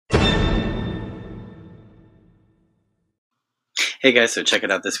Hey guys, so check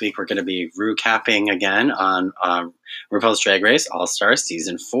it out this week. We're going to be recapping again on RuPaul's Drag Race All-Stars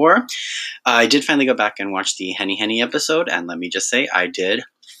Season 4. I did finally go back and watch the Henny Henny episode, and let me just say, I did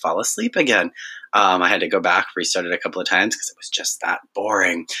fall asleep again. I had to go back, restart it a couple of times because it was just that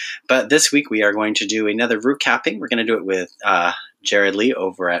boring. But this week we are going to do another recapping. We're going to do it with Jared Lee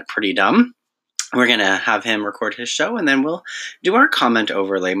over at Pretty Dumb. We're going to have him record his show, and then we'll do our comment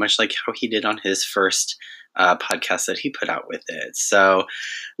overlay, much like how he did on his first podcast that he put out with it. So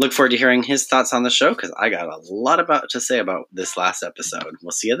look forward to hearing his thoughts on the show, because I got a lot to say about this last episode.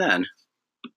 We'll see you then.